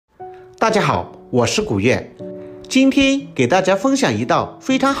大家好，我是古月，今天给大家分享一道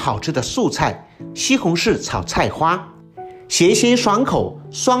非常好吃的素菜——西红柿炒菜花，咸鲜爽口，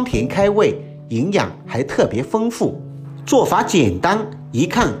酸甜开胃，营养还特别丰富，做法简单，一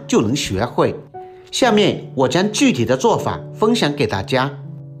看就能学会。下面我将具体的做法分享给大家。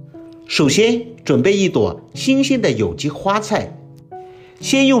首先准备一朵新鲜的有机花菜，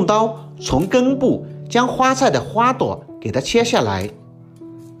先用刀从根部将花菜的花朵给它切下来，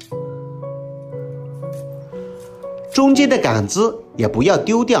中间的杆子也不要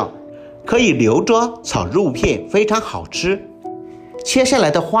丢掉，可以留着炒肉片，非常好吃。切下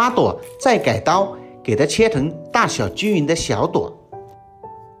来的花朵再改刀给它切成大小均匀的小朵，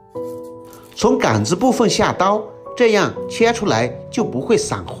从杆子部分下刀，这样切出来就不会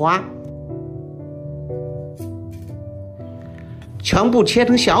散花。全部切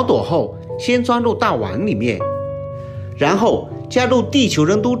成小朵后，先装入大碗里面，然后加入地球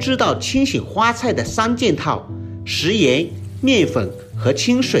人都知道清洗花菜的3件套：食盐、面粉和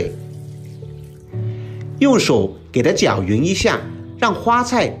清水，用手给它搅匀一下，让花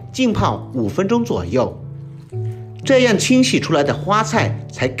菜浸泡5分钟左右，这样清洗出来的花菜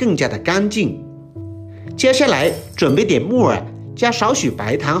才更加的干净。接下来准备点木耳，加少许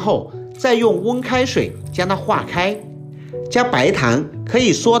白糖后，再用温开水将它化开，加白糖可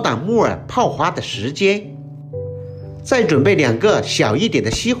以缩短木耳泡花的时间。再准备2个小一点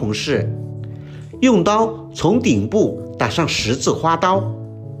的西红柿，用刀从顶部打上十字花刀，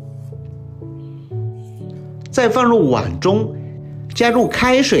再放入碗中，加入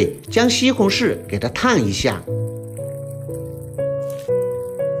开水，将西红柿给它烫一下。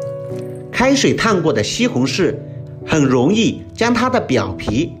开水烫过的西红柿很容易将它的表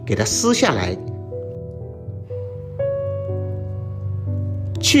皮给它撕下来，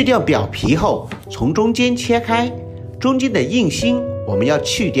去掉表皮后，从中间切开，中间的硬心我们要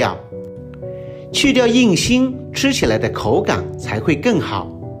去掉，去掉硬心，吃起来的口感才会更好。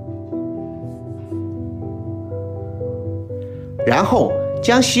然后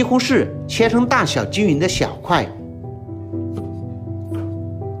将西红柿切成大小均匀的小块，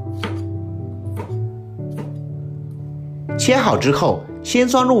切好之后先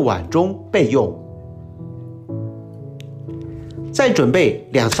装入碗中备用。再准备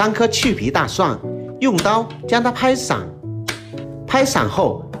2-3颗去皮大蒜，用刀将它拍散，拍散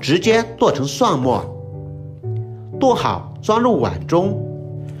后直接剁成蒜末，剁好装入碗中。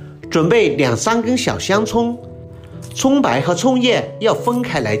准备2-3根小香葱，葱白和葱叶要分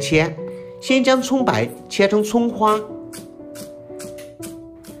开来切，先将葱白切成葱花，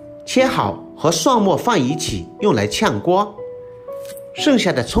切好和蒜末放一起用来炝锅。剩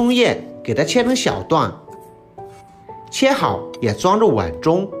下的葱叶给它切成小段，切好也装入碗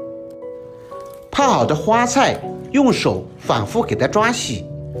中。泡好的花菜用手反复给它抓洗，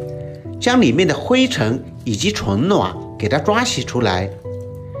将里面的灰尘以及虫卵给它抓洗出来。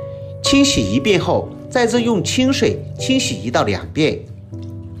清洗一遍后，再次用清水清洗1到2遍。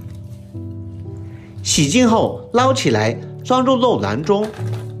洗净后捞起来，装入肉篮中。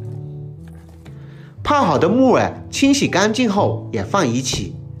泡好的木耳清洗干净后也放一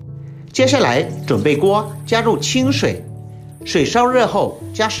起。接下来准备锅，加入清水，水烧热后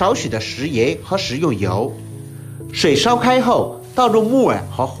加少许的食盐和食用油，水烧开后倒入木耳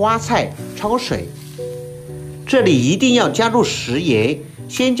和花菜焯水。这里一定要加入食盐，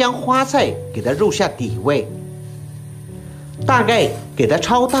先将花菜给它入下底味，大概给它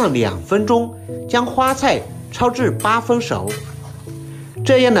焯烫2分钟，将花菜焯至8分熟，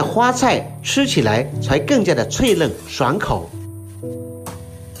这样的花菜吃起来才更加的脆嫩爽口。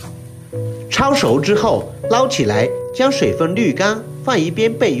焯熟之后捞起来，将水分滤干，放一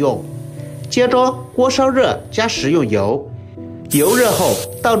边备用。接着锅烧热，加食用油，油热后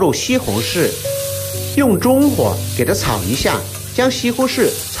倒入西红柿，用中火给它炒一下，将西红柿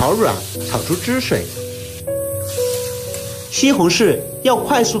炒软，炒出汁水。西红柿要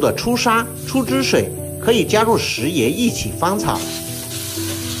快速的出沙出汁水，可以加入食盐一起翻炒。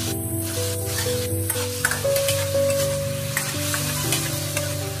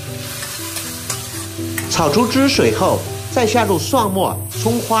炒出汁水后，再下入蒜末、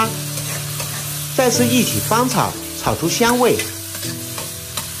葱花，再次一起翻炒，炒出香味。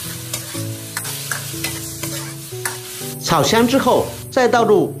炒香之后，再倒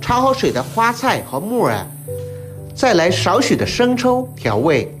入焯好水的花菜和木耳，再来少许的生抽调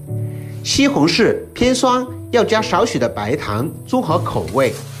味。西红柿偏酸，要加少许的白糖综合口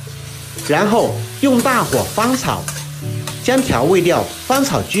味。然后用大火翻炒，将调味料翻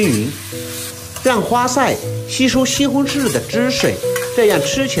炒均匀，让花菜吸收西红柿的汁水，这样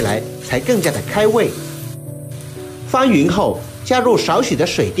吃起来才更加的开胃。翻匀后，加入少许的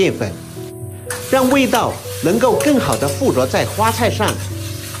水淀粉，让味道能够更好的附着在花菜上。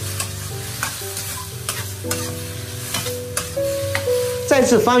再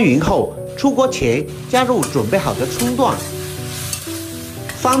次翻匀后，出锅前加入准备好的葱段，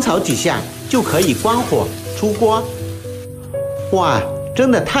翻炒几下就可以关火出锅。哇，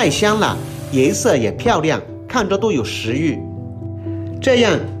真的太香了，颜色也漂亮，看着都有食欲。这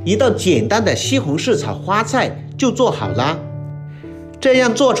样一道简单的西红柿炒花菜就做好了。这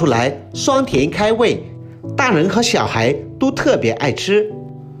样做出来酸甜开胃，大人和小孩都特别爱吃。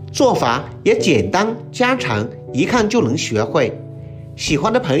做法也简单家常，一看就能学会。喜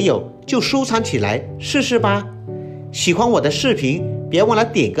欢的朋友就收藏起来试试吧。喜欢我的视频，别忘了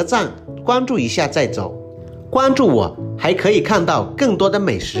点个赞，关注一下再走。关注我还可以看到更多的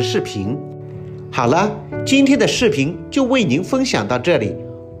美食视频。好了，今天的视频就为您分享到这里，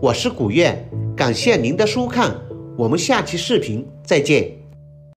我是古月，感谢您的收看，我们下期视频再见。